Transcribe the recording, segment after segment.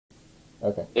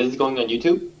Okay. Is it going on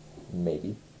YouTube?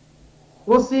 Maybe.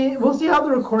 We'll see. We'll see how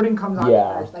the recording comes out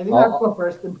first. I think that's the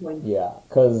first important. Yeah,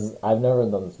 because I've never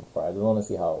done this before. I just want to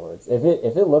see how it works. If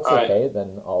it looks okay,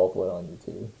 then I'll upload it on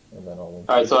YouTube, and then I'll.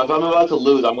 All right. So if I'm about to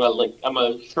lose, I'm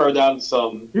gonna throw down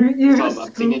some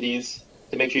obscenities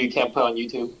to make sure you can't put on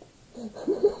YouTube.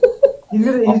 He's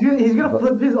gonna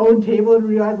flip his own table and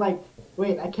realize like,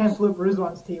 wait, I can't flip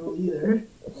Rizwan's table either.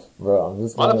 Bro, I'm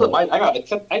just gonna. I got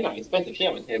expensive shit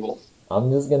on my table.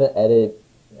 I'm just gonna edit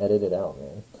it out,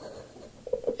 man.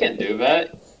 Can't do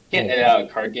that. Can't edit out a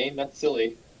card game. That's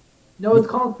silly. No, it's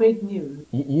called fake news.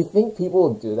 You think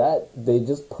people do that? They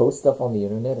just post stuff on the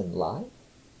internet and lie?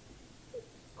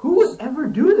 Who would ever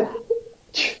do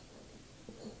that?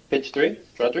 Pitch 3?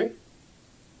 Draw 3?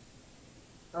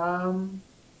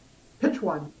 Pitch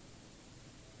 1.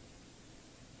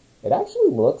 It actually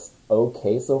looks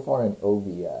okay so far in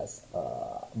OBS,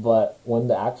 but when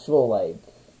the actual, like,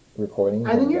 recording...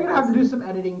 I think you're gonna have to do some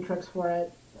editing tricks for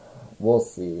it. We'll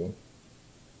see.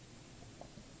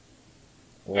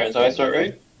 Alright, so I start,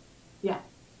 right? Yeah.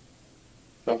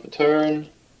 Drop a turn.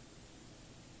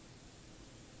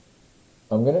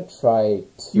 I'm gonna try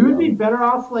to... You would be better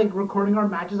off, like, recording our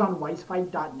matches on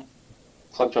weissfight.net.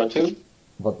 Clock draw 2.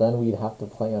 But then we'd have to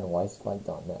play on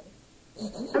weissfight.net.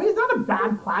 I mean, it's not a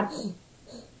bad platform.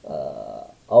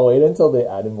 I'll wait until they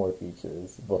added more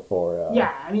features before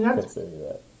yeah, I mean, that's... considering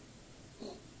that.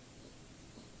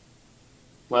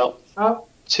 Well,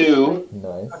 2.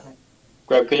 Nice. Okay.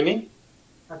 Grab Fujimi.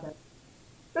 Okay.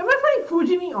 Am I fighting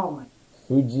Fujimi? Oh my.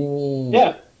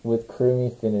 Fujimi with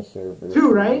Kurumi finisher versus 2,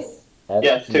 right?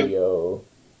 FGO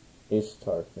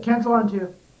Ishtar. Cancel on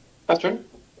 2. Last turn.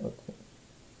 Okay.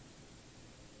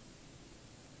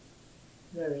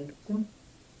 Very interesting.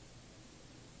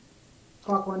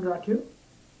 Clock 1, draw 2. Do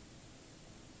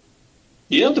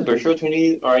you know if the Bursho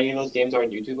Trinity or any of those games are on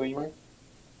YouTube anymore?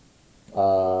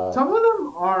 Some of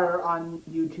them are on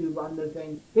YouTube on their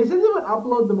thing. They said they would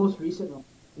upload the most recent one.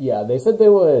 Yeah, they said they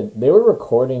would. They were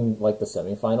recording like the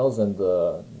semifinals and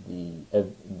the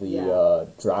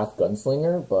draft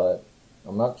gunslinger, but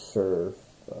I'm not sure.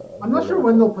 I'm not sure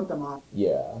when they'll put them on.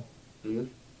 Yeah. Mm-hmm.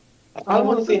 I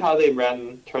want to see how they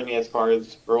ran tourney as far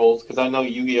as roles, because I know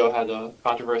Yu-Gi-Oh had a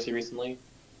controversy recently.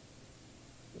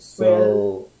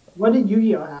 So what did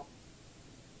Yu-Gi-Oh have?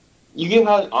 Yu-Gi-Oh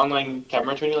had an online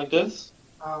camera tourney like this,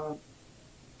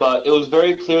 but it was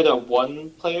very clear that one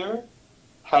player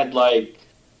had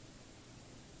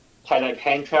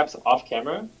hand traps off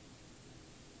camera.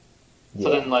 Yeah. So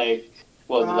then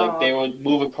they would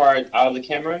move a card out of the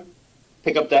camera,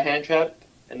 pick up that hand trap,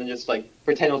 and then just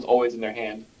pretend it was always in their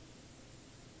hand.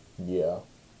 Yeah.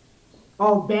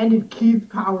 Oh, Bandit Keith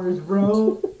powers,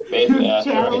 bro.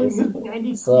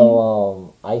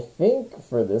 So, I think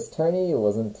for this tourney it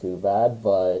wasn't too bad,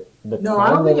 but I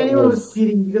don't think anyone was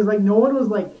cheating because no one was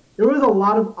there was a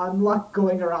lot of unluck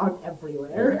going around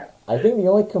everywhere. Yeah. I think the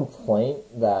only complaint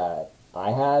that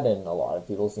I had and a lot of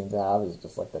people seem to have is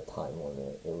just the time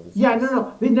limit. It was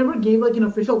no. They never gave an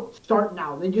official start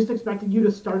now. They just expected you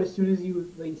to start as soon as you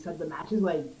said the matches.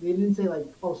 They didn't say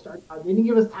oh start. They didn't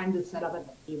give us time to set up at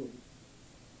the table.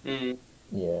 Mm.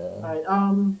 Yeah. Alright,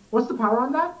 what's the power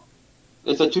on that?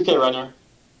 It's a 2K runner.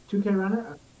 2K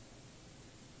runner?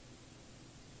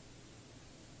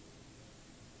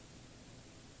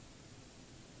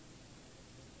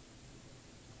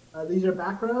 These are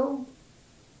back row.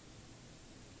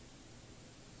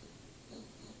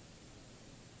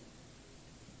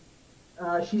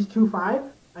 She's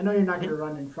 2-5. I know you're not going to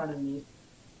run in front of me.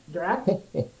 Direct?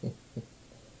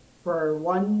 For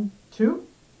 1, 2?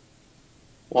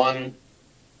 1,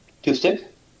 2 stick.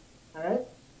 Alright.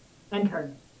 End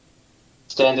turn.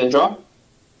 Stand and draw.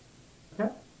 Okay.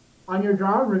 On your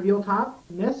draw, reveal top,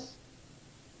 miss.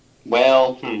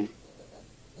 Well,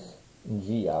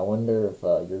 Gee, I wonder if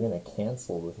you're going to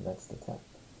cancel this next attack.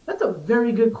 That's a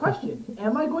very good question.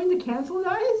 Am I going to cancel,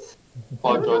 guys?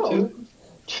 Clock draw 2.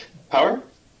 Power?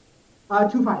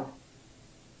 2-5.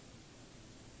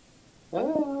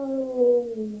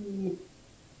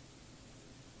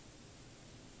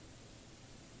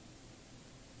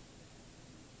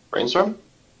 Brainstorm?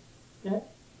 Okay.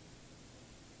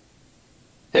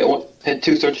 Hit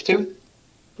 2, search 2.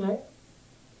 Okay.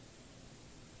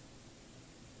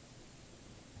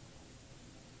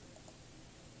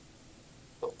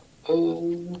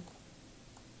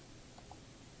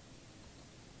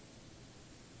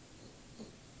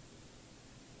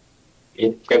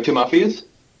 Grab 2 Mafias.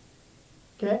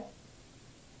 Okay.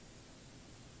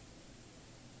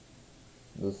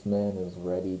 This man is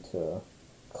ready to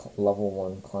level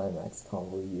 1 climax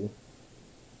combo you.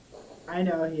 I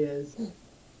know he is.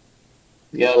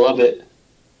 Yeah, I love it.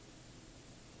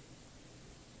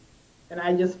 And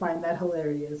I just find that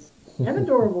hilarious and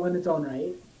adorable in its own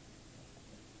right.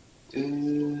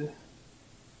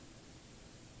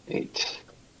 8.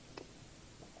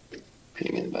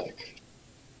 Putting it back.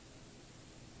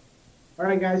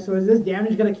 Alright guys, so is this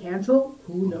damage gonna cancel?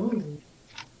 Who knows?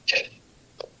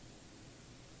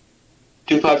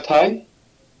 2-5 tie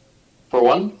for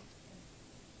 1.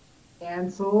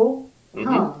 Cancel? Mm-hmm.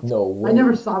 Huh. No way. I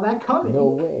never saw that coming. No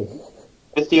way.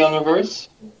 50 on reverse.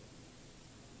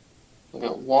 We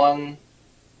got 1,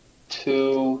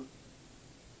 2,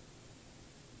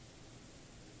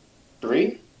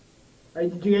 3.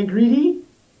 Alright, did you get greedy?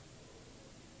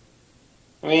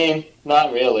 I mean,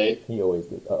 not really. He always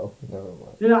did. Oh, never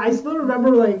mind. You know, I still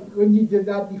remember like when you did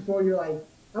that before. You're like,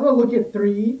 I'm gonna look at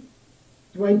 3.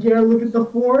 Do I dare look at the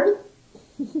 4th?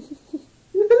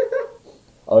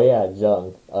 Oh yeah,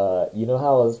 Jung. You know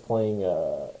how I was playing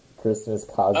Christmas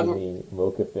Kazumi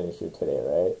Mocha Finisher today,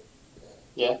 right?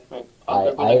 Yeah, right.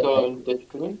 I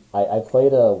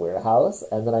played a warehouse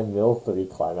and then I milled 3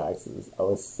 climaxes. I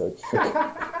was so tricky.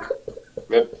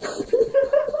 Rip.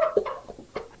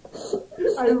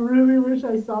 I really wish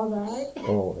I saw that.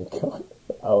 Oh my god.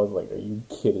 I was like, are you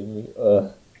kidding me?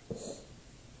 Ugh.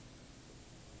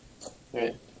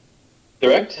 Alright.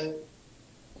 Direct.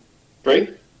 Break.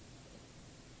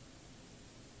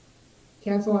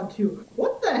 Cancel on 2.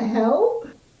 What the hell?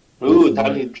 Ooh,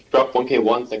 time to drop 1k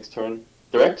once next turn.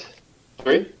 Direct.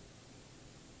 3.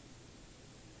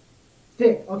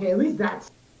 Stick. Okay, at least that's.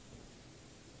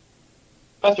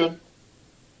 Pass turn.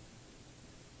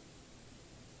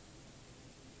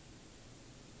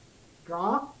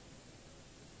 Draw.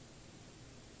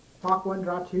 Talk 1,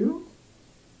 draw 2.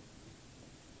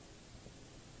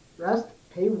 Rest,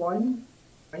 pay 1.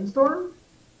 Brainstorm.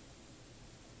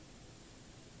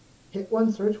 Hit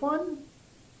 1, search 1.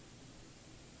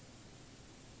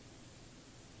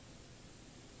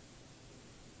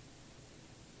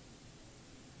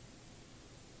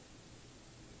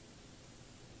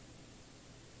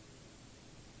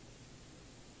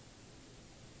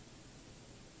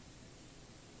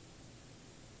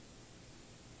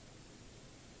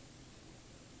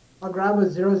 I'll grab a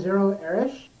 0/0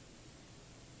 Erish.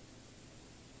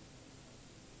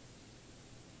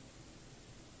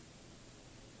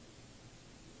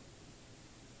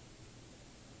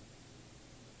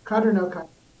 Cut or no cut?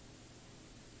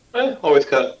 Always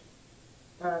cut.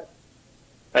 Uh,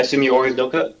 I assume you always no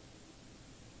cut?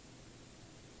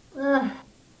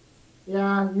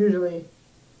 yeah, usually.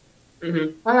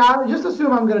 Mm-hmm. I just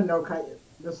assume I'm gonna no cut you.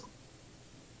 Just,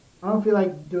 I don't feel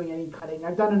like doing any cutting.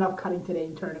 I've done enough cutting today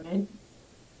in tournament.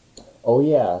 Oh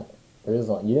yeah, there is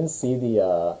one. You didn't see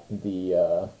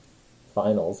the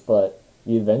finals, but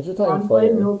the Adventure Time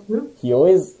player, he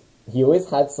always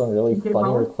had some really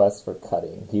funny requests for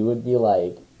cutting. He would be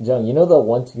like, Jung, you know the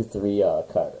 1, 2, 3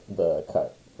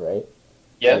 cut, right?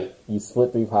 Yeah. Like, you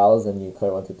split 3 piles and you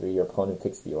clear 1, 2, 3. Your opponent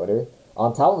picks the order.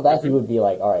 On top of that, he would be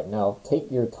like, all right, now take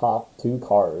your top 2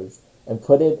 cards and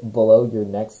put it below your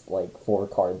next like 4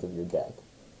 cards of your deck.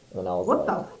 And I was what like,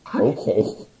 the fuck?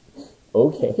 okay,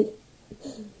 okay.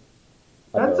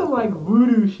 That's some like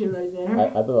voodoo shit right there. I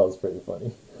thought that was pretty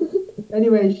funny.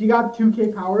 Anyway, she got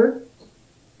 2k power.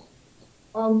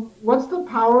 What's the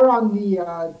power on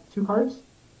the 2 cards?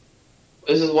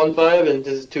 This is 1-5 and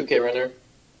this is 2k runner.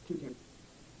 2k.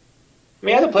 I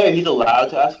mean, as a player, he's allowed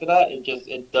to ask for that.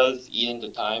 It does eat into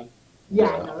time.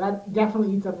 Yeah, no, that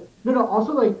definitely eats up. No,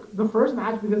 also, like, the first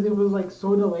match, because it was, like,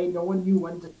 so delayed, no one knew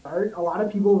when to start, a lot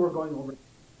of people were going over.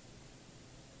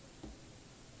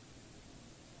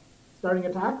 Starting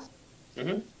attacks?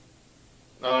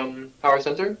 Mm-hmm. Power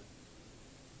center?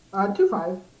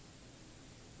 2/5.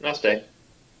 Now stay.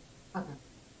 Okay.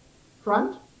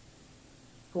 Front?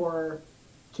 For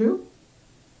 2?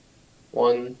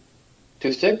 1,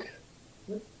 2 stick.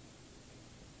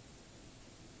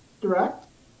 Direct?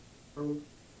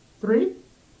 3?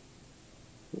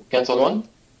 Cancel 1.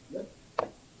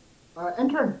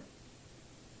 End turn.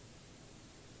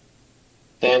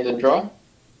 Stand and draw.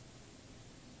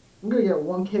 I'm gonna get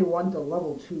 1k1 to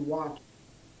level 2 watch.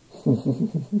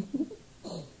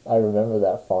 I remember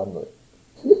that fondly.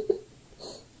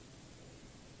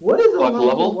 What is a What level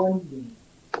level? 1 game?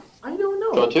 I don't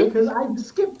know. Draw 2? Because I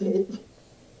skipped it.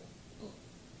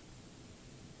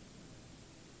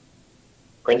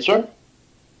 Brainstorm.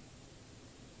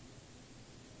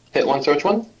 Hit 1, search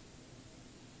 1.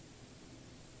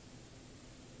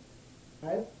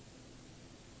 Right?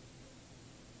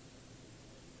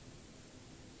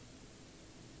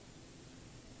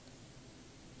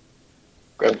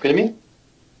 Grab Epitome.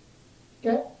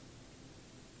 Okay.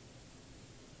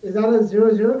 Is that a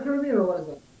 0/0 Kirby or what is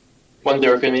that?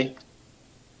 1-0 Epitome.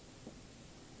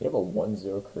 You have a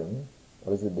 1-0 Crim?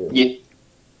 What does it do? Yeah.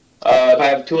 If I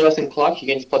have 2 less in clock, she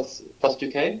gains plus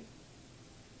 2k.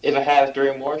 If I have 3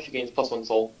 or more, she gains plus 1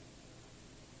 soul.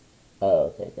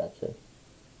 Oh, okay, gotcha.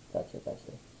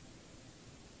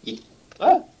 Yeah.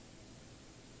 Ah.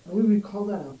 Why would we call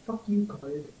that a fuck you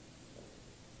card?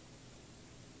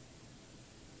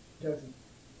 Josie.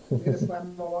 You're gonna slam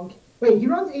him on 1k. Wait, he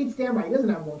runs 8 standby. He doesn't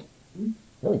have 1k.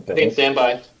 No, he I think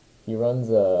standby. He runs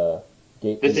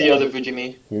gate. This is the other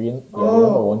Fujimi. He runs a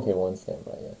 1k1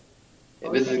 standby, yeah.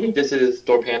 Okay. This is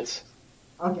door pants.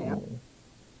 Okay.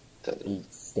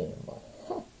 8 standby.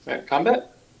 Alright,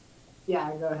 combat.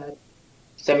 Yeah, go ahead.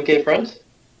 7k front.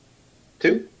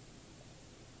 2.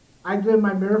 I activate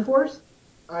my Mirror Force.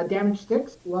 Damage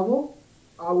sticks. Level.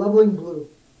 Leveling blue.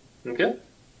 Okay.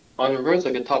 On reverse,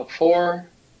 I get top 4.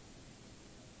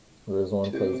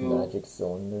 Rizwan plays Magic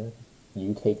Cylinder.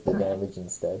 You take the damage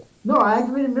instead. No, I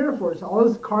activated Mirror Force. All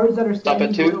those cards that are Stop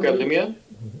standing. at 2, grab Lumia.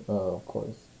 Oh, of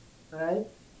course. Alright.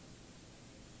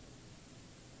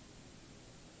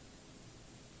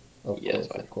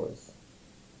 Of course.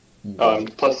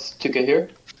 Plus 2k here.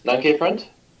 9k front.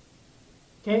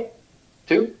 Okay.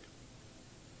 2.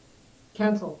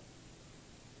 Cancel.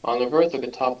 On the reverse, look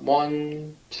at top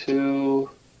 1, 2,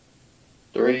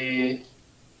 3.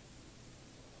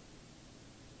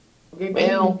 Okay,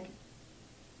 Mail.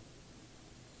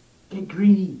 Get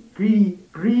greedy.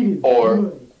 4.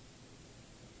 Good.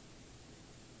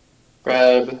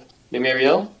 Grab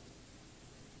Lumiriel.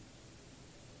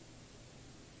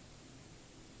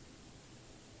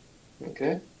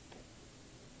 Okay.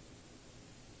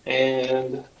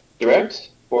 And direct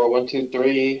for 1, 2,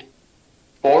 3,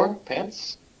 4.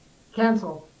 Pants.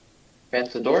 Cancel.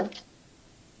 Pants the door.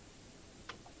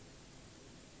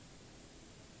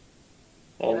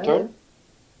 And Okay. turn.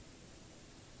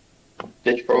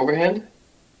 Ditch for overhand.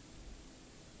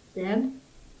 Stand.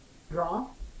 Draw.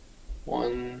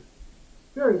 1,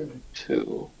 Very interesting.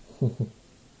 2,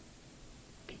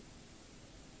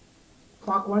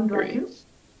 Clock 1, draw 3. 2.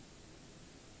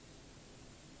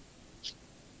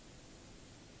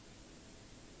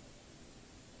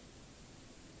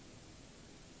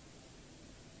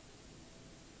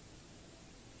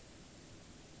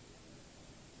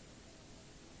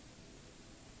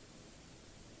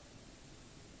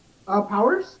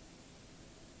 Powers?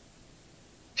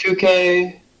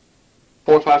 2k,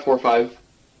 4, 5, 4, 5.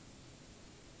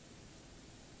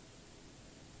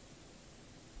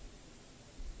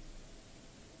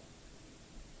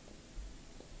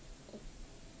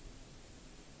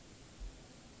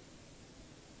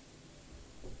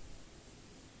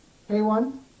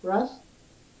 K1, rest.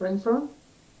 Brainstorm.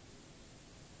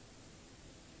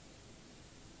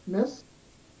 Miss.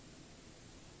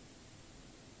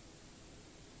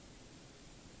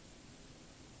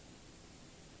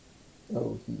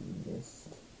 Oh, he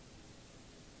missed.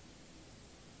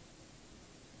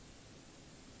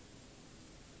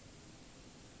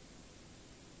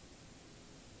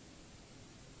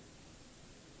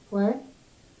 Play.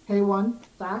 K1,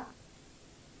 stack.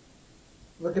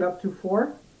 Look it up to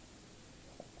 4.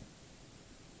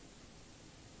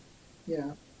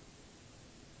 Yeah.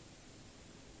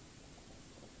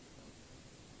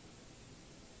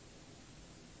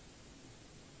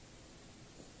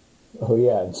 Oh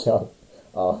yeah, Chuck.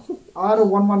 I'll add a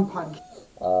 1/1 punch.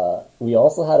 We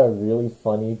also had a really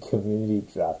funny community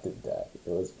drafted deck.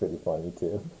 It was pretty funny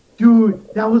too.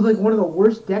 Dude, that was like one of the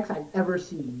worst decks I've ever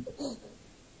seen.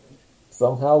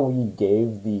 Somehow we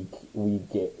gave the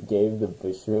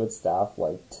Bushroad staff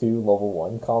like 2 level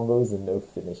 1 combos and no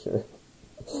finisher.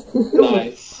 It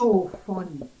was so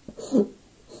funny. It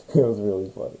was really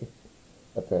funny,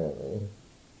 apparently,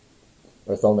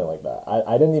 or something like that.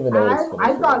 I didn't even know.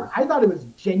 I thought it was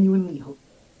genuinely hilarious.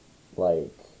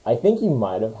 Like, I think he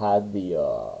might have had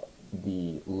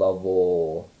the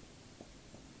level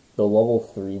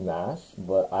 3 mash,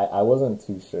 but I wasn't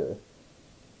too sure.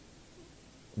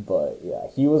 But yeah,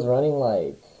 he was running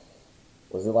like,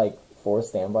 was it like 4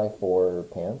 standby 4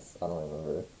 pants? I don't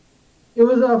remember. It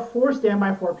was a 4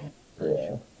 standby 4 pants.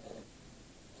 Yeah.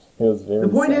 It was very. The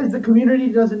point is, the community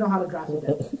doesn't know how to draft a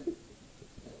deck.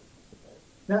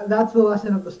 That's the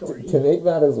lesson of the story. To make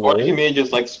matters Or worse. the community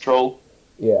just likes troll.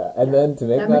 Yeah, and then to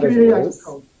make matters worse,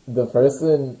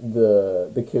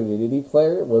 the community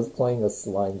player was playing a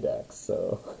slime deck,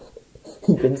 so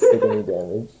he didn't stick any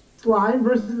damage. Slime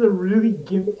versus a really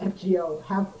gimpy FGO.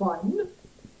 Have fun.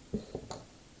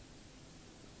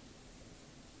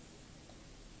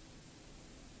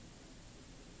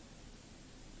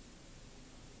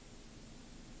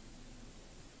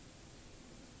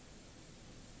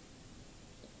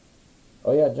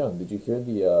 Oh yeah, John, did you hear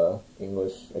the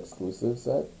English exclusive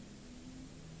set?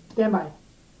 Stand by.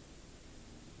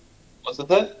 What's the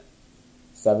that?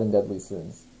 7 Deadly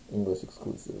Sins, English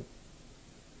exclusive.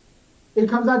 It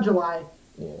comes out July.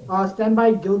 Yeah. Stand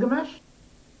by Gilgamesh.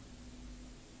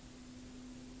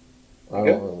 I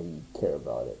don't really care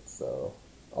about it, so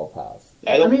I'll pass.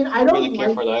 I don't really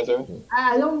care for it either.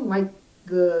 I don't like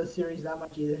the series that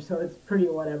much either, so it's pretty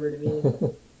whatever to me.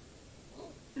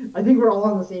 I think we're all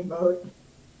on the same boat.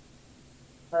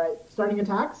 Alright, starting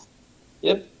attacks?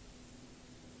 Yep.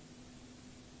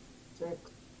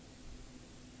 6.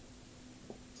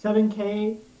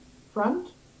 7k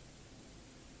front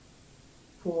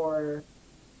for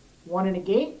 1 and a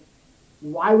gate.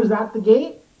 Why was that the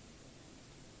gate?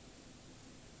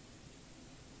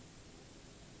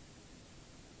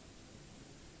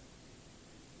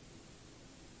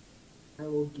 I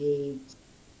will gate.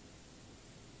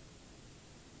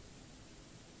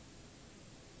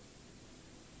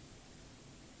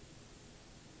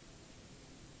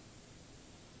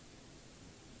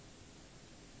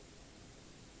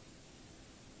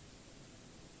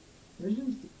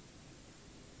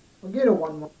 I'll get a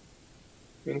 1 more.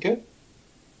 Okay.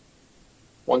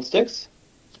 1 sticks.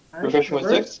 Right, Refresh 1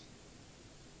 sticks.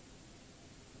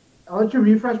 I'll let you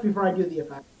refresh before I do the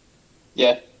effect.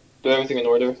 Yeah. Do everything in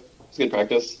order. It's good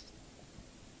practice.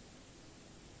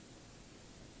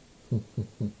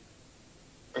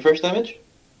 Refresh damage.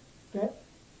 Okay.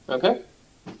 Okay.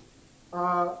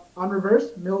 On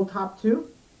reverse, mill top 2.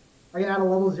 I can add a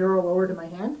level 0 lower to my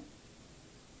hand.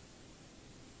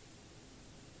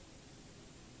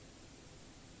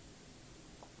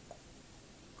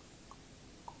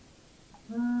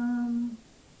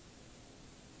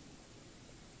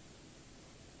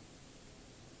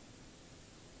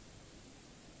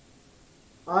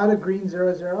 I'll add a green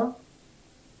 0/0.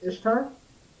 Ishtar.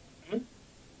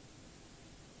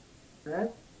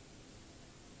 Alright.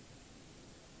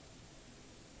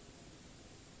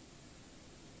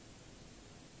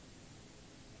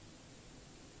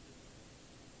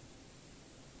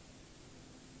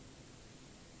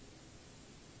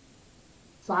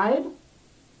 Side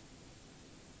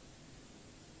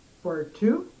for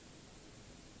 2.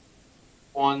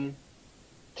 1,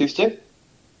 2 stick.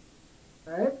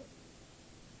 Alright.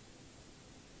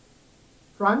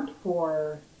 Front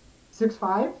for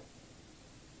 6/5.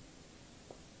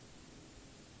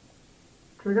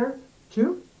 Trigger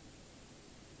 2.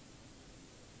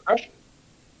 Refresh.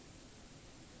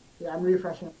 Yeah, I'm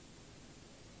refreshing.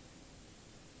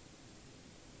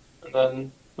 And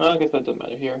then, well, I guess that doesn't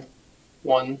matter here.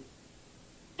 1,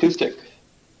 2 stick.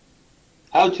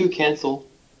 How to cancel?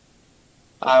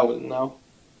 I wouldn't know.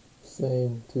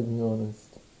 Same, to be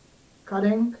honest.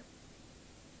 Cutting.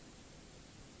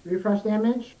 Refresh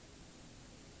damage.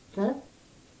 Okay.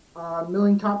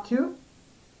 Milling top 2.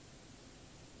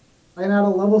 I can add a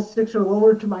level 6 or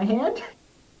lower to my hand.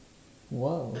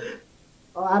 Wow.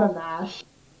 I'll add a mash.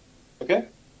 Okay.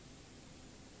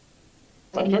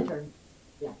 My End your turn? turn.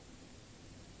 Yeah.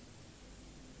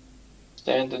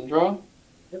 Stand and draw.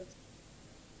 Yep.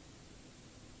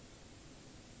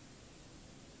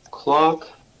 Clock.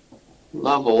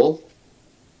 Level.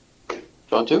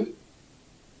 Draw 2.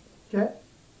 Okay.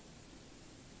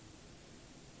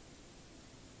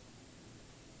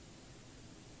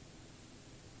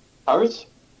 Powers.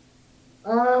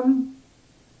 5,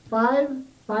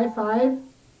 5, 5,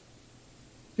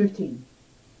 15.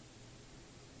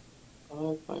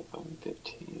 5, 5, 5,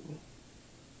 15.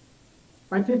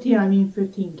 By 15, I mean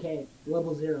 15k.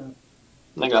 Level 0.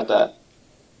 I got that.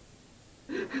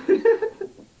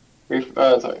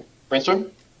 Sorry.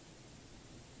 Brainstorm.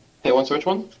 Pay 1, search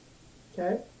 1.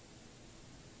 Okay.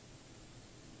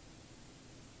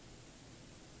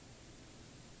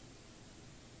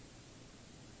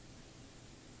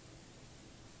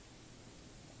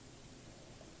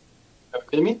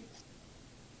 Enemy.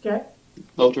 Okay.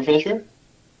 Level 2 finisher.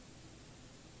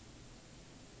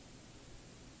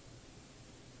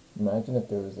 Imagine if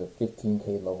there was a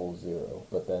 15k level 0,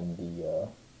 but then the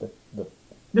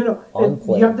No. on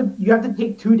play, you have to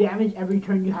take 2 damage every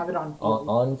turn you have it on field.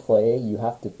 on play, you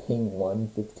have to ping 1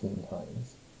 15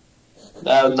 times.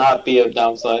 That would not be a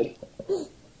downside.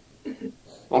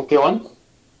 1k 1.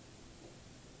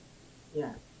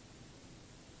 Yeah.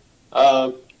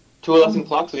 2 less in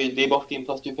clock, so they both gain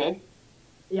plus 2k.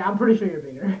 Yeah, I'm pretty sure you're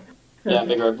bigger. Yeah,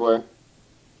 bigger everywhere.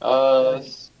 Yeah,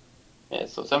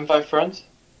 so 7-5 front.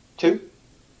 2.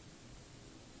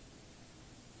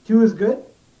 2 is good.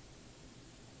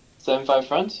 7-5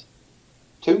 front.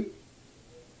 2.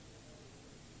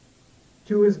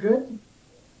 2 is good.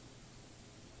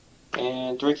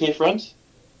 And 3k front.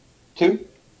 2.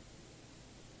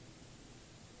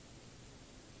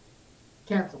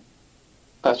 Cancel.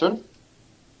 Pass turn.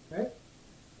 Okay.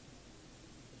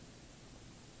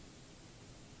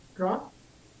 Draw.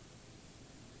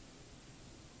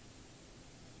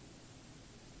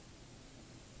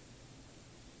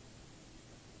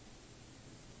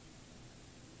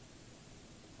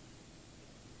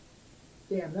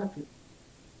 Damn, that feels.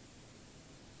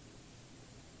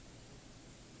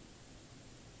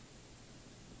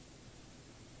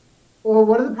 Well,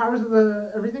 what are the powers of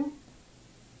the everything?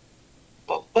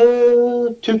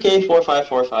 2K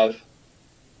 4545.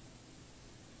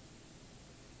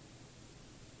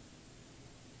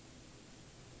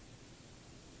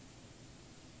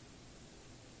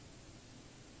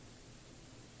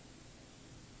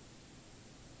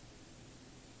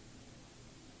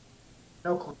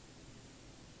 No clue.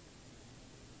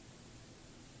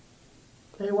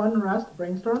 K1, rest,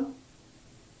 brainstorm.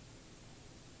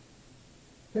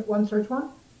 Hit one, search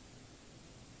one.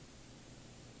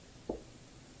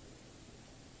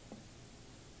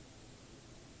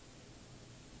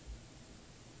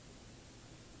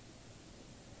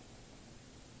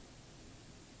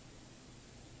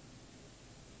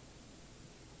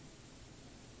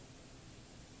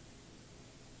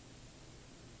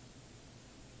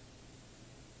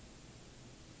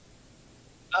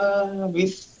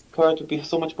 These cards would be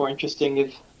so much more interesting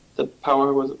if the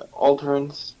power was all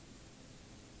turns.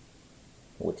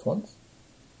 Which ones?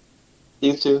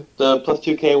 These two, the plus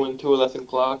 2K when 2 or less in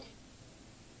clock.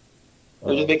 It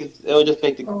would just make it. It would just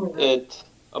make it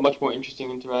a much more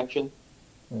interesting interaction.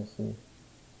 I see.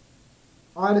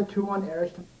 I'll add a 2/1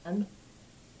 Erish to the end.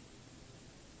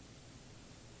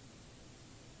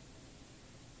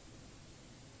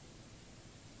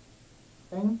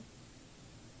 Thing.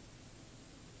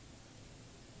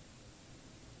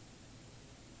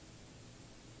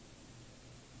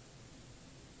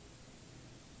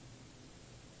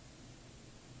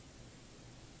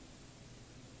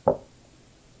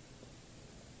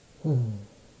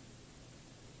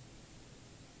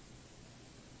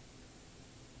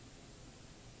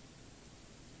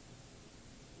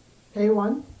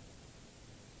 K1.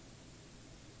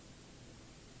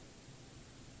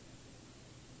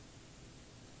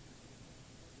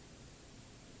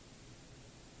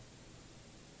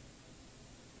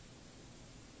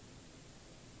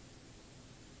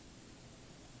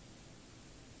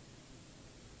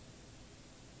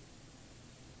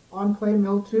 On play,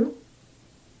 mill 2.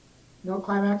 No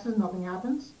climaxes, nothing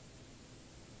happens.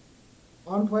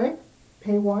 On play,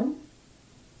 pay 1.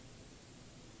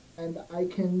 And I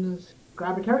can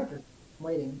grab a character. I'm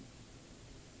waiting.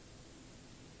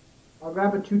 I'll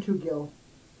grab a 2/2 Gil.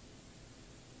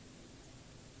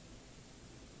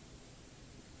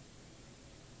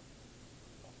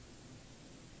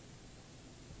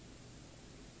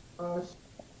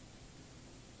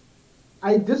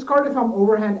 I discard if I'm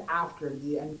overhand after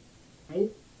the end,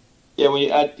 right? Yeah, when you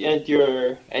add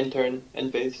your end turn,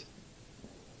 end phase.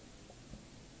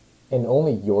 And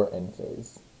only your end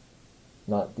phase,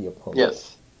 not the opponent.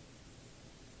 Yes.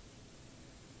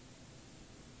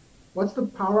 What's the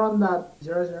power on that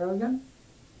 0/0 again?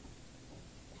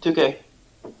 2K.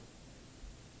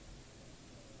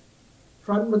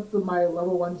 Front with my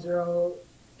level 1/0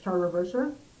 char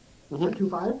reverser for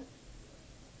 2/5.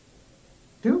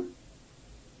 2.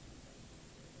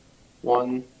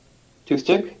 1, 2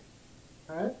 stick.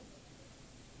 Alright.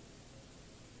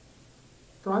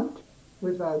 Front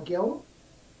with Gil.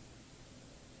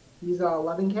 He's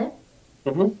 11k.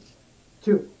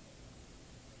 2.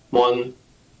 1,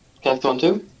 cast on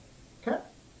 2. Okay.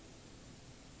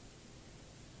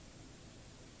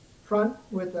 Front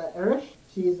with Erish.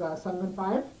 She's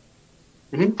 7/5.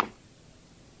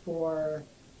 For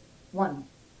 1.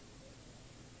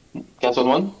 Cast on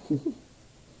 1.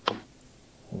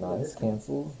 Nice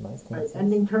cancels. Nice cancels. Right,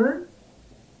 ending turn.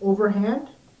 Overhand.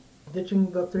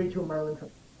 Ditching the 3/2 Merlin.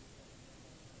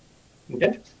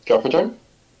 Okay. Draw for turn.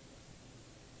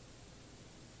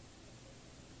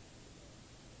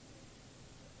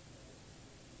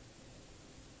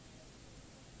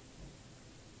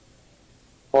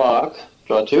 Block.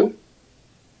 Draw 2.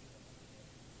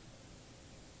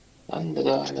 And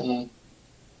I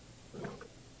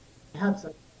have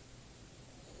 7.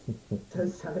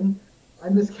 Says 7. I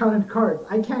miscounted cards.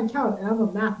 I can't count, and I'm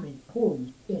a math major.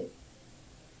 Holy shit.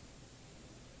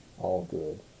 All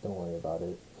good. Don't worry about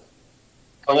it.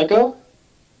 Koneko.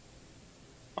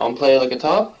 On play like a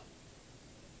top.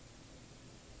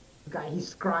 Guy,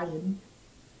 he's scrying.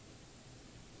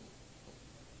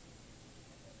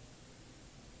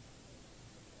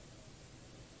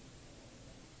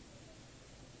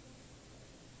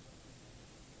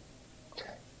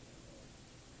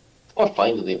 Or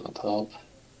finally on top.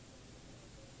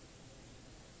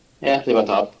 Yeah, leave on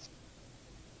top.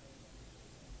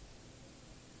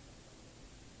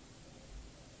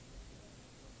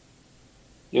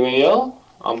 Uriel,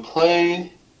 on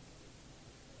play.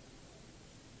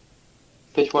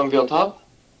 Pitch 1 on top.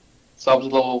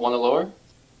 Salvage level 1 or lower.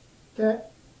 Okay.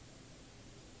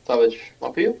 Salvage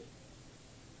 1 for you.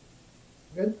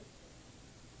 Good.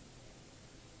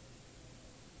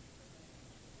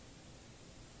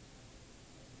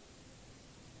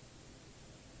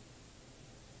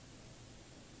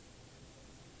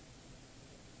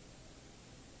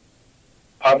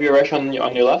 Power your rush on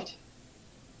your left.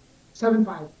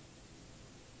 7-5.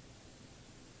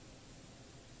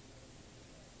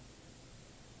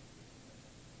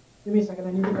 Give me a second,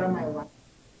 I need to grab my lap.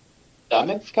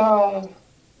 Damage guy.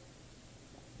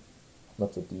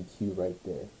 That's a DQ right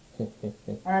there.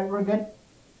 Alright, we're good.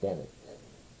 Damn it.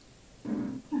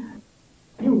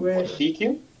 You wish.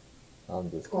 DQ?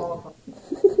 I'm just Qualified.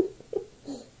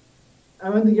 I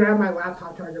went to grab my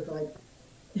laptop charger for like.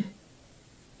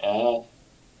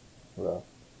 Rough.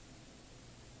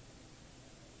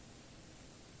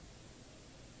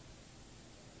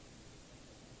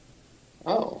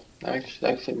 Oh, that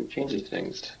actually changes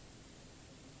things.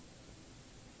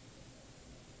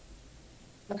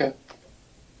 Okay.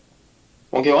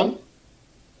 1K1?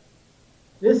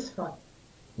 This fuck.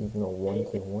 Even a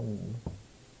 1K1.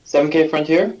 7K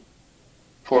Frontier?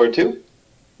 For 2?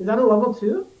 Is that a level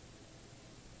 2?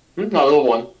 Not level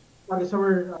 1. Okay, so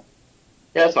we're.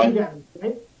 Yeah, that's fine. 2 damage,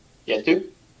 right? Yeah,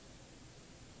 2.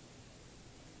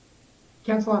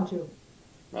 Cancel on 2.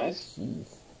 Nice.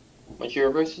 Jeez. What's your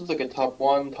reverses? Like a top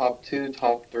 1, top 2,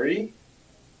 top 3?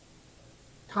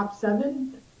 Top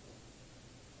 7?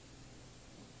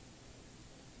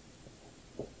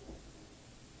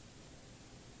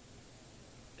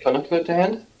 Connect to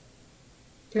hand?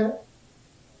 Okay.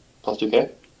 Plus 2K.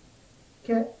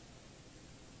 Okay.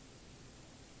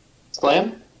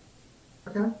 Slam?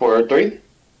 Okay. For 3?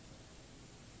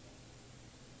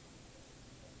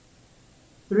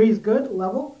 3 is good.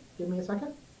 Level. Give me a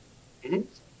second.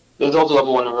 There's also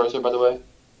level 1 reverser, by the way.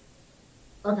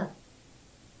 Okay.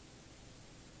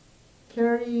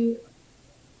 Carry.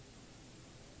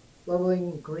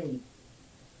 Leveling green.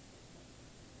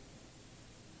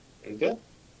 Okay.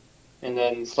 And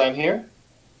then slam here.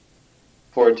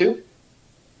 For 2.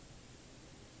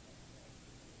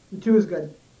 The 2 is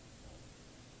good.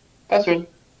 Pass turn.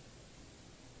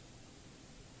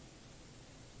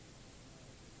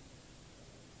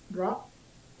 Drop.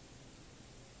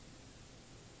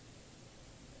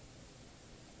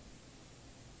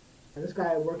 And this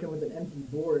guy working with an empty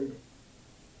board.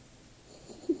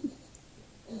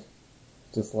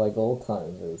 Just like old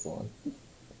times, Rizwan.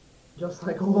 Just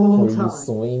like old Where time. you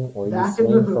swing, or you Back in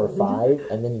swing the for hood. 5,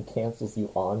 and then he cancels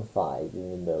you on 5,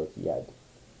 even though he had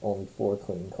only 4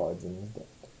 clean cards in his deck.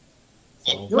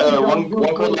 So,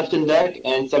 One card left in deck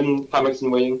and 7 comics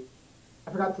in waiting.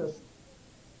 I forgot this.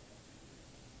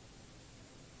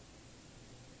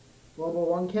 Level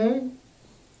 1K.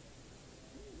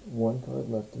 1 card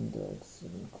left in deck,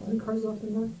 7 How many cards left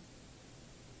in there?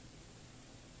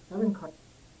 7 cards.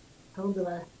 How did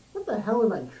I? What the hell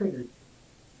have I triggered?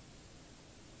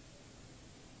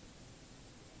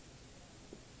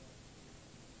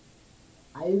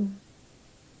 I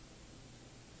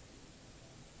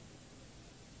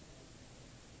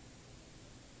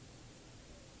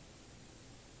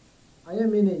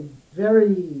am in a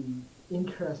very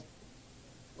interesting.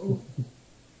 Oh,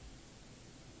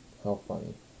 how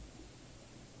funny.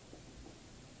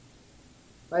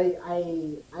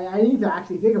 I need to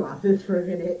actually think about this for a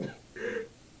minute.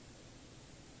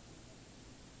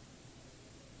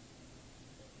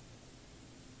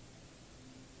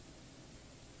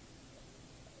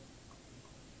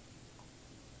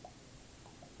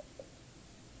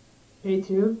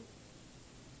 K2.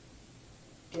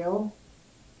 Gil.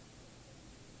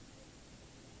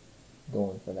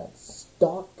 Going for that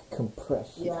stock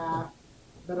compression. Yeah.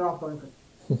 Better off going for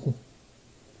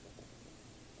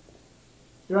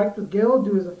Direct with Gil,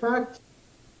 do his effect.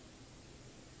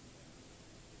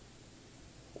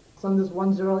 Send this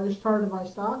 1-0 Ishtar to my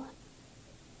stock.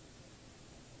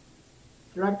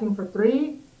 Directing for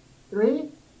 3. 3.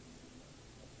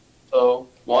 So,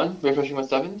 1, refreshing with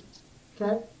 7.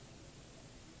 Okay.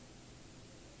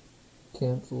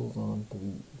 Cancels on 3.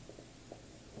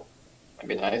 That'd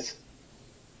be nice.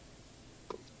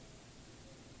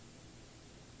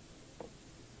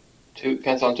 Two,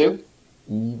 cancel on 2.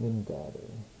 Even better.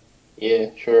 Yeah,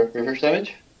 sure. Reverse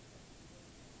damage.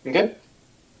 Okay.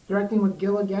 Directing with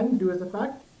Gil again, do his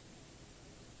effect.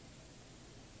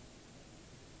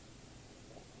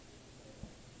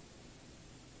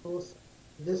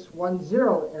 This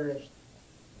 1-0 Irish.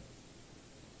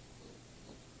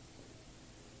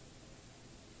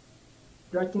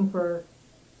 Directing for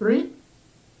 3.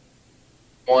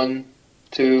 1,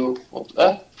 2,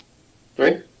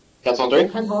 3. Cancel on 3.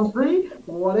 Cancel on 3.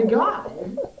 What a guy!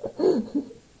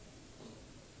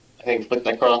 I think flick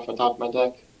that card off the top of my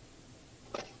deck.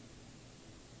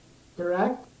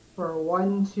 Direct for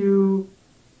 1, 2,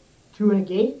 2 and a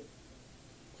gate.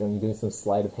 John, you doing some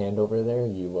sleight of hand over there?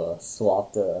 You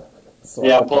swapped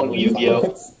yeah, I'm pulling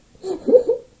Yu-Gi-Oh!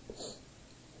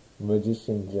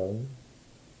 Magician John.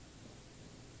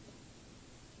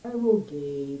 I will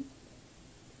gate.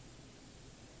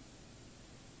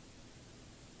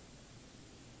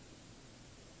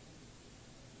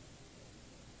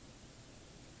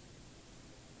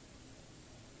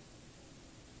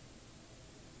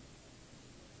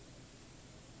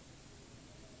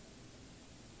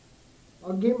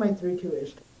 I'll get my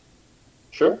 3-2-ish.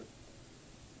 Sure.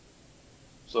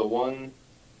 So 1,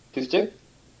 2 stick.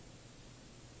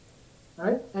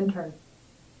 Alright, end turn.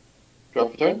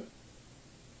 Drop a turn.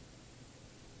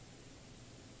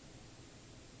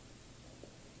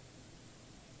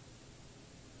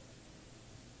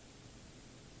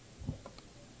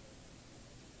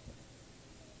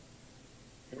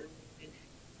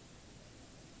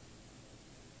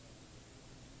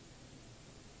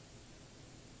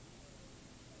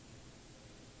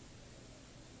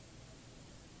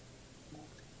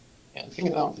 Yeah, I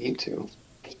think I don't need to.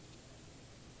 Kick.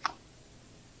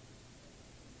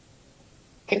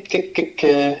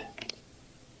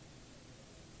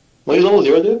 What does level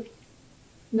 0 do?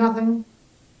 Nothing.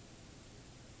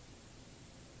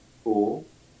 Cool.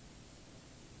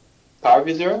 Power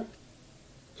V 0?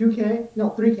 2K? No,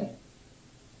 3K.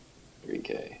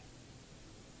 3K.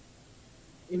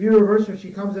 If you reverse her,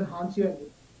 she comes and haunts you,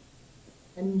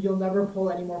 and you'll never pull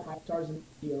any more 5 stars in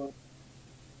the deal.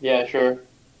 Yeah, sure.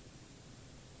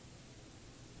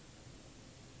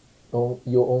 Oh,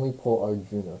 you'll only pull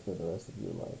Arjuna for the rest of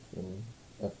your life.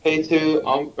 Pay to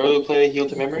early play, heal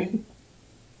to memory.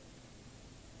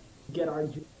 Get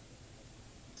Arjuna.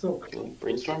 So cool.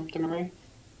 Brainstorm to memory.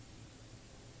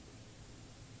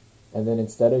 And then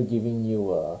instead of giving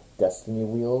you Destiny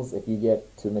Wheels, if you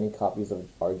get too many copies of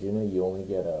Arjuna, you only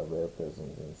get Rare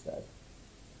Prisms instead.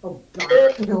 Oh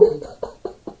god. No.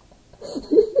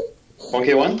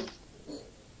 1K1?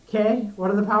 Okay, what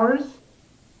are the powers?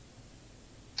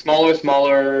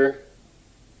 Smaller.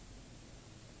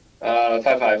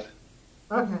 5/5.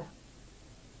 Okay.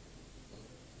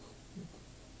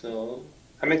 So,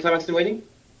 how many climaxes are waiting?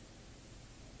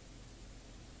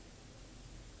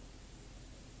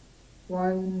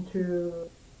 1, 2,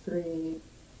 3,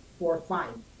 4, 5.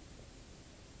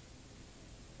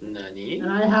 Nani?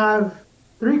 And I have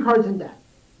 3 cards in deck.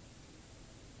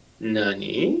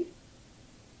 Nani?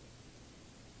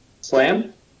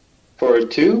 Slam for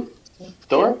 2.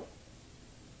 Door.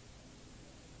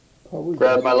 Probably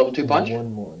Grab my level 2 punch.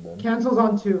 One more then. Cancels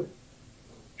on 2.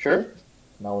 Sure.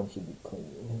 That one should be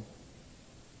clean.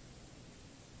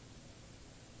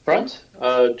 Front.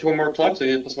 2 more clocks, so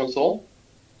you get +1 soul.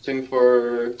 Swing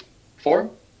for 4.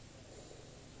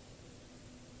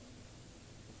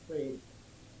 Wait.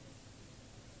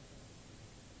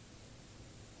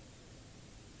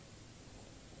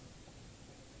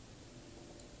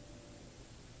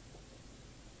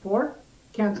 Four?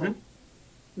 Cancel.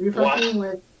 Mm-hmm. Refreshing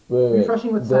What? with Wait.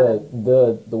 refreshing with 7.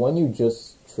 The one you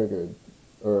just triggered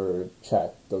or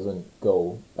checked doesn't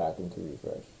go back into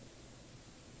refresh.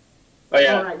 Oh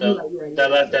yeah, Alright, no, you're right.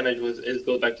 that last damage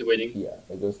goes back to waiting. Yeah,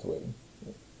 it goes to waiting.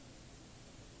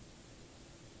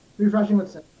 Refreshing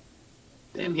with 7.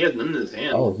 Damn, he has none in his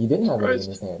hand. Oh, he didn't have any in Christ.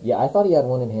 his hand. Yeah, I thought he had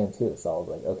one in hand too, so I was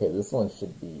like, okay, this one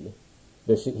should be...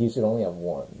 he should only have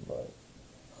one, but...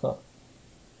 Huh.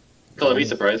 I'll be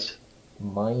surprised.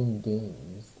 Mind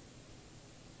games.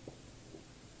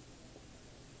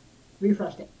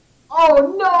 Refreshed it.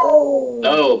 Oh no!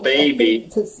 Oh, baby. I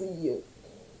hate to see it.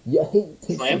 You hate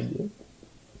to Slam? see it.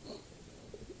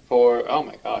 For, oh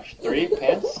my gosh, 3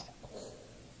 pants?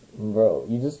 Bro,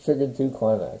 you just triggered 2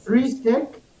 climaxes. 3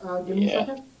 stick. Give me Yeah. a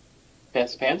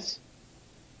second. Pants?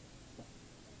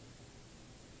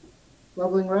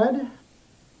 Leveling red.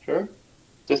 Sure.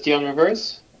 Disty on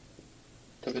reverse.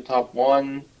 To the top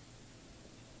 1,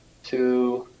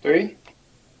 2, 3.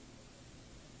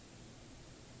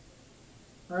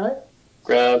 Alright.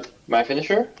 Grab my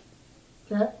finisher.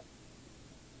 Okay.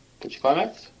 Put your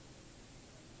climax.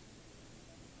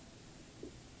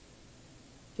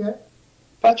 Okay.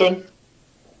 Fast turn.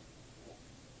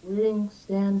 Reading,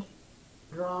 stand,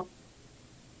 drop.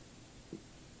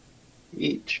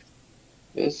 Each.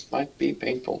 This might be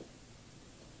painful.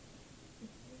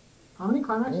 How many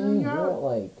climaxes do you You're have? at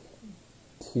like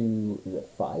 2, is it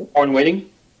 5? 4 in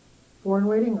waiting? 4 in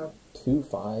waiting? Or... 2,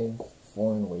 5,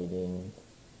 4 in waiting.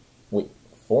 Wait,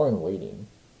 4 in waiting?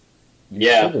 You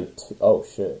Yeah. triggered 2. Oh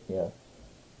shit, yeah.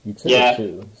 You triggered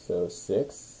 2, so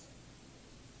 6.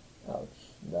 Ouch,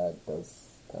 that does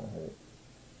kind of hurt.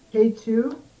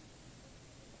 K2.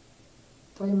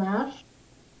 Play mash.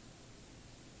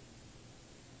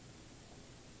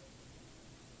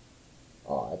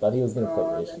 Oh, I thought he was going to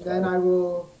play Ishtar. And then I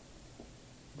will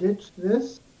ditch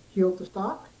this, heal to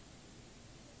stock.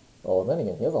 Oh, then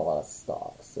again, he has a lot of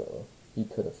stock, so he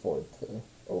could afford to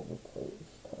overplay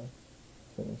Ishtar.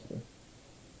 Finisher.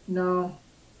 No,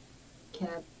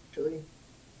 can't actually.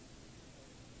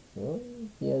 Really?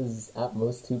 He has at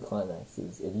most 2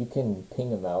 climaxes. If you can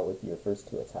ping him out with your first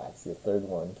 2 attacks, your third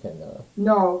one can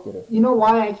No, you know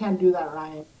why I can't do that,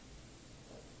 Ryan?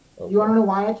 Okay. You want to know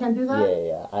why I can't do that?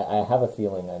 Yeah. I have a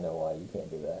feeling I know why you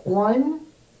can't do that. 1,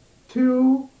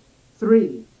 2,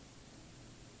 3.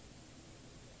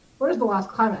 Where's the last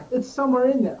climax? It's somewhere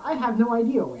in there. I have no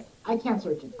idea where. I can't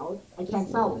search it out. I can't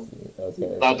solve it.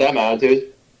 Okay. Not that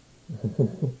attitude.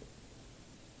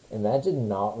 Imagine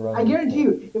not running. I guarantee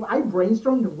you, if I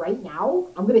brainstormed right now,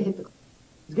 I'm gonna hit the.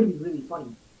 It's gonna be really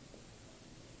funny.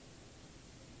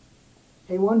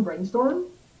 K1 brainstorm.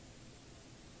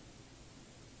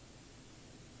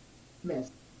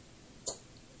 Miss.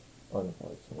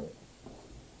 Unfortunate.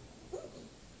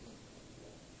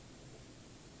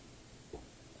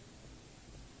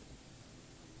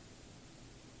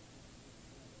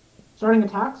 Starting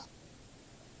attacks.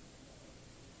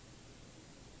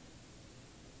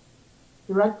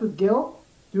 Direct with Gil.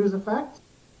 Do his effect.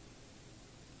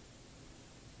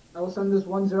 I will send this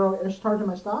 1-0 Ishtar to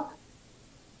my stock.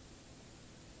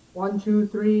 1, 2,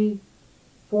 3,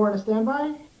 4 in a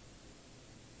standby.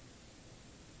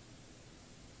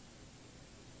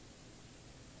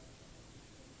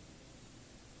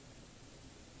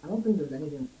 I don't think there's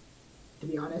anything, to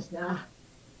be honest. Nah.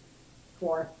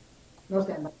 4. No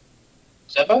standby.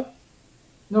 Standby?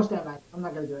 No standby. I'm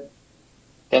not gonna do it.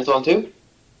 Cancel on 2?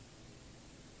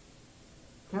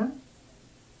 Okay.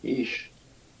 Yeesh.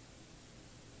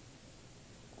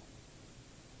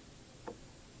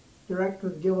 Direct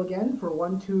with Gil again for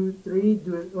 1, 2, 3.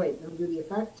 Do it. Wait, let me do the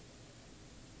effect.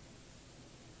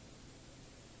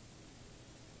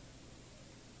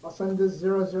 I'll send this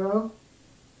 0-0.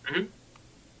 Mm-hmm.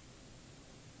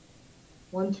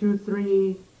 1, 2,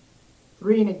 3.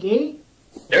 3 in a gate.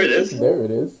 There it is. There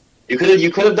it is. You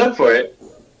could have done for it.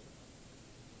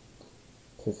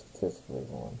 Tisk for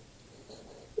one.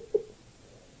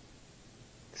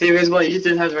 See, here's one. You just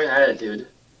didn't have the right attitude.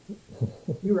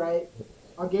 You're right.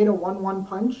 I'll gate a 1-1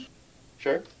 punch.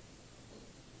 Sure.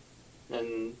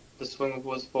 And the swing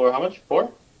was for how much? 4?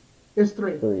 It's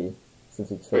 3. 3. Since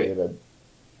he triggered a...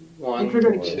 1,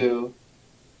 2,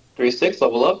 3, 6.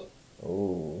 Level up.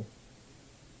 Ooh.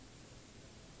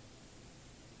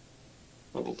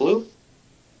 Level blue.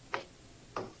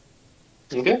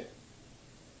 Okay.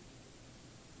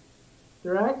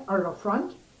 Direct, or no,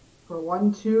 front for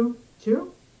 1, 2,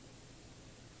 2.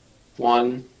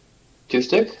 1, 2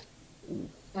 stick.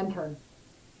 And turn.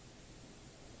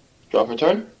 Draw for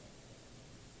turn.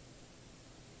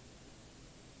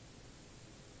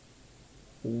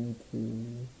 Three,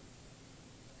 2.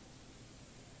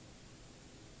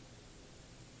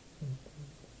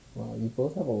 Wow, you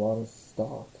both have a lot of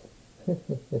stock.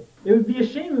 It would be a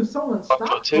shame if someone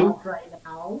stopped swap right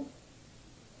now.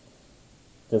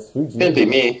 Does Fujimi Couldn't be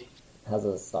me. has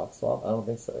a stock swap? I don't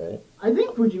think so, right? I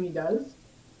think Fujimi does.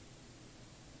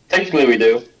 Technically, we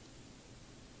do.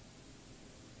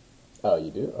 Oh, you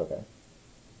do? Okay.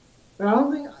 But I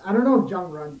don't know if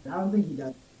Jung runs. I don't think he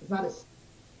does. It's not his.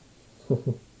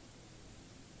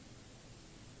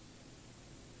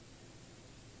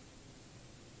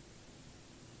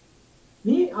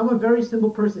 Me, I'm a very simple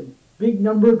person. Big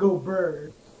number, go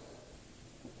bird.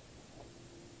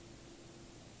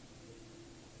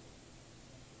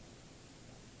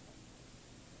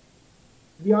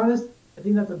 To be honest, I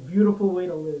think that's a beautiful way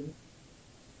to live.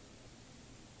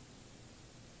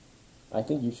 I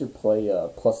think you should play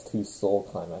 +2 soul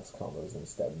climax combos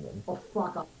instead, man. Oh,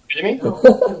 fuck off. You mean?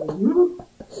 You?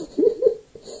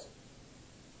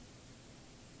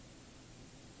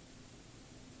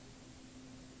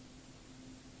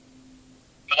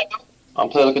 I'll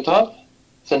play like a top.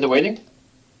 Send to waiting.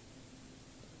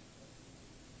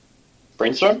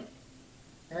 Brainstorm.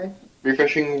 Okay.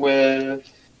 Refreshing with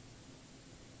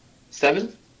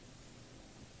 7.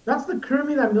 That's the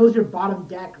Kurumi that knows your bottom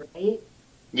deck, right?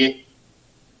 Yeah.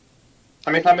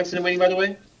 How many comics in waiting, by the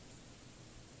way?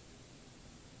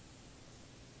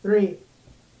 3.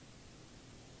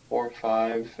 4,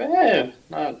 5.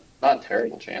 Not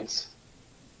terrible chance.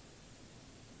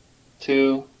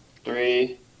 2,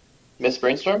 3. Miss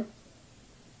Brainstorm.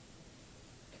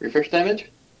 Refresh damage.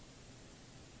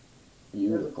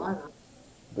 Beautiful.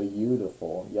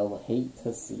 Beautiful. You'll hate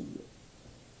to see it.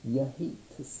 You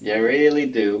hate to see it. You really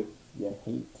do. You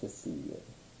hate to see it.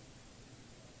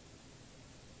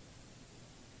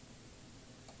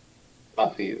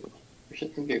 Off you. For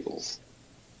shits and giggles.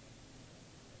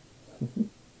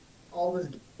 All this.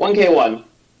 1k1.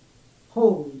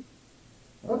 Holy.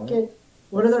 Okay.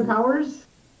 What are their powers?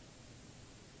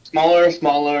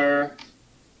 Smaller.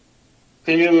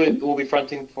 Fujimi will be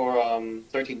fronting for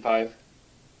 13-5.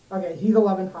 Okay, he's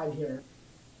 11-5 here.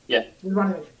 Yeah. He's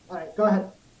running. Alright, go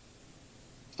ahead.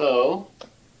 So.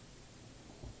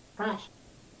 Crash.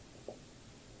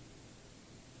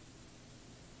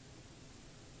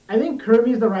 I think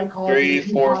Kirby's the right call. 3,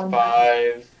 4,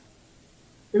 5.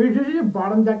 If you're doing a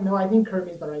bottom deck, no, I think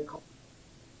Kirby's the right call.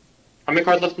 How many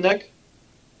cards left in deck?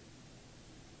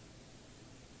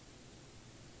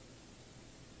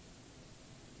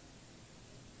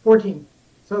 14.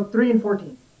 So 3 and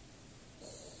 14.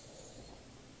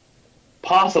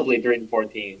 Possibly 3 and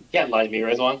 14. Can't lie to me,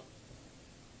 Rizwan.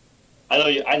 I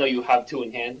know you have 2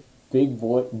 in hand. Big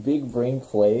brain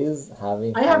plays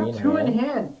having. I have 2 in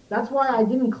hand. That's why I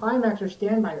didn't climax or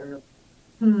standby early.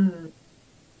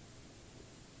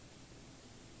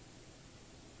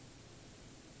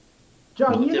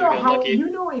 John, you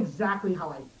know exactly how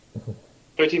I.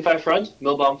 13-5 front.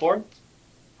 Mill bomb 4.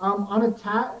 On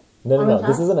attack. No.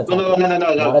 This isn't attack.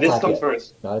 No. This comes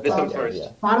first. This comes first.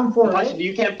 Yeah. Bottom 4, right?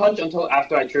 You can't punch until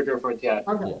after I trigger for attack.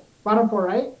 Okay. Yeah. Bottom 4,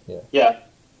 right? Yeah.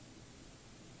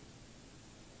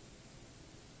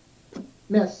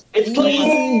 Miss. It's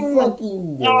clean.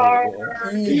 Fucking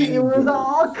game. Easy. It was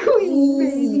all clean,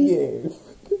 baby.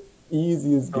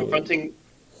 Easiest game.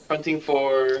 Fronting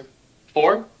for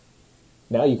 4.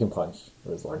 Now you can punch.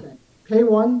 Okay. Pay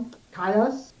 1.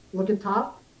 Kaios. Look at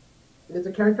top. It is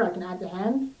a character I can add to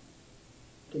hand.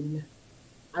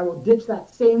 I will ditch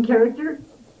that same character.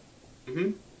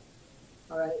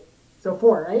 Alright. So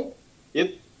 4, right?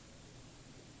 Yep.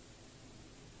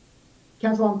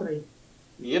 Cancel on 3.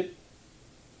 Yep.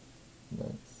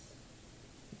 Nice.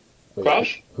 Wait,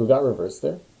 Crash? Who got reversed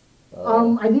there?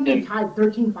 I think we tied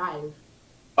 13-5.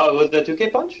 Oh, was the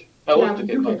 2K punch? Oh, Yeah, it was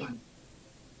 2K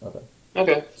punch.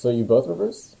 Okay. So you both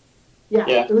reversed? Yeah.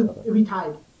 It was. Okay. We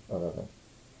tied. Okay.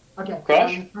 Okay.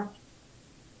 Crash?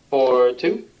 For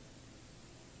 2.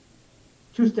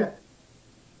 2 step.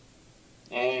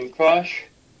 And crash.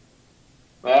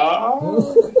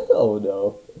 Well. Oh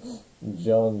no.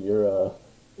 John, you're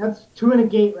That's 2 in a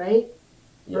gate, right?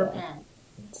 Yeah. Or a pan.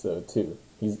 So 2.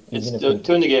 He's It's gonna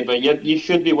 2 in the game, but you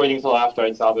should be waiting until after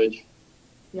I salvage.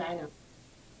 Yeah, I know.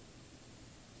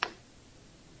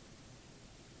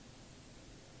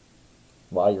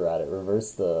 While you're at it,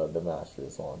 reverse the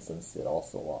Masters one since it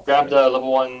also lost. Grab the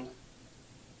level 1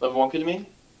 Fujimi.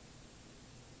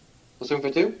 Swing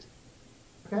for 2.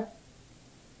 Okay.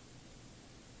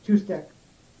 2 stick.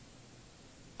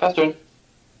 Pass turn.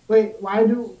 Wait,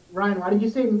 Ryan, why did you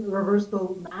say reverse the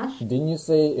mash? Didn't you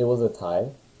say it was a tie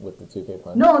with the 2K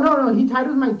punch? No, he tied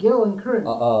with my Gil and Current.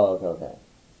 Okay.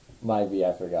 Might be,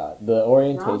 I forgot. The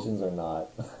orientations are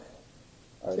not...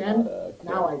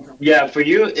 Now I know. Yeah, for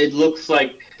you, it looks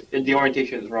like the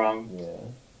orientation is wrong. Yeah,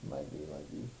 might be.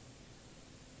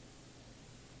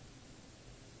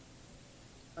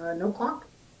 No clock?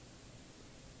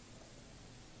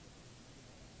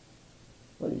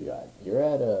 What do you got? You're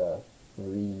at a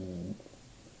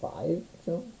 3-5,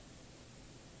 Joe?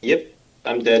 Yep,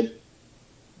 I'm dead.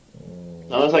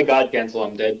 Unless I God cancel,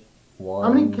 I'm dead. 1.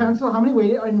 How many cancel? How many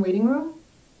in waiting room?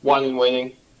 1 in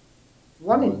waiting.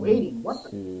 1 in waiting. What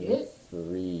 2, the shit?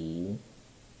 3.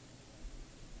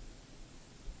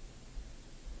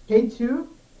 K2.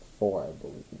 4, I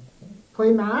believe.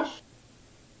 Play mash.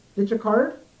 Ditch a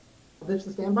card. Ditch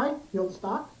the standby. Heal the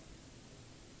stock.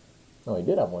 Oh, he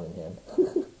did have 1 in hand.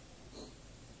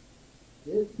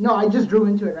 No, I just drew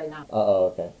into it right now.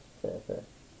 Okay. Fair.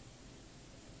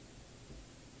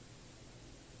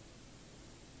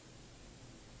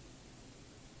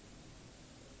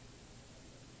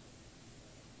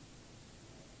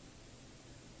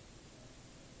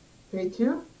 K2.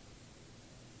 I'm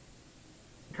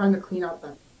trying to clean out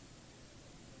that.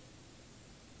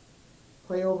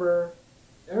 Play over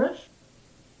Erish.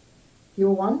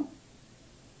 Heal 1.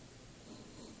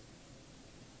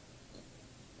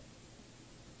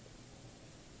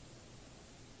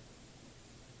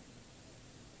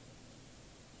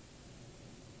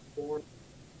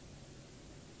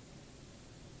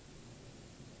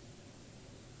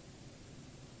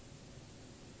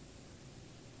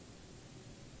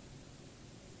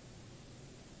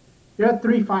 You're at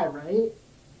 3-5, right?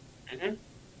 Mm-hmm.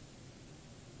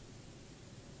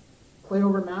 Play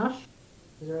over mash,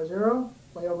 0-0.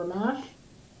 Play over mash,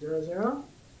 0-0.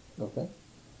 Okay.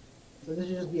 So this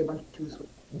should just be a bunch of 2 swings.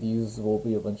 These will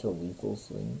be a bunch of lethal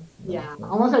swings. Yeah,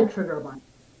 unless I trigger a bunch.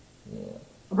 Yeah.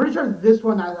 I'm pretty sure this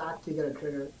one I actually get a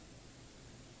trigger.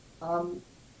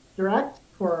 Direct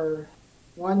for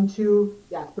 1, 2,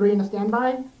 3 in a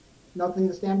standby. Nothing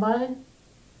to standby.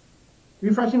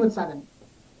 Refreshing with 7.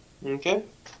 Okay.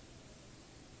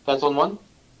 That's 1-1.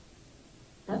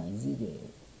 Okay. Easy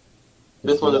game.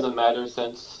 This one doesn't matter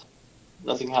since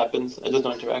nothing happens. There's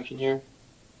no interaction here.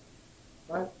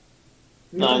 What?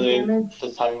 No, damage.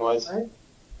 Just timing wise. Right.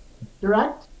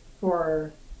 Direct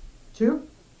for 2.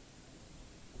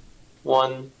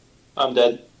 1. I'm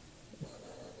dead.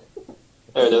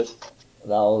 There it is. That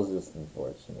was just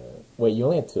unfortunate. Wait, you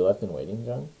only had 2 left in waiting,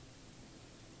 John?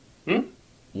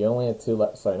 You only had 2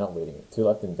 left. Sorry, not waiting. 2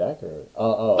 left in deck, or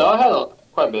No, I had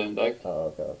quite a bit in deck.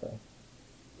 Oh, okay.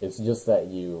 It's just that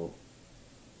you.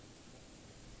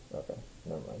 Okay,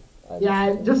 never mind.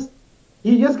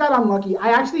 You just got unlucky.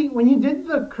 I actually, when you did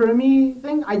the Kurumi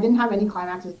thing, I didn't have any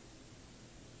climaxes.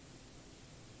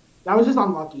 That was just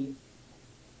unlucky.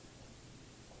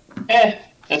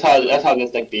 That's how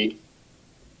this deck beat.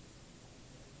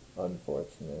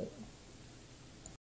 Unfortunate.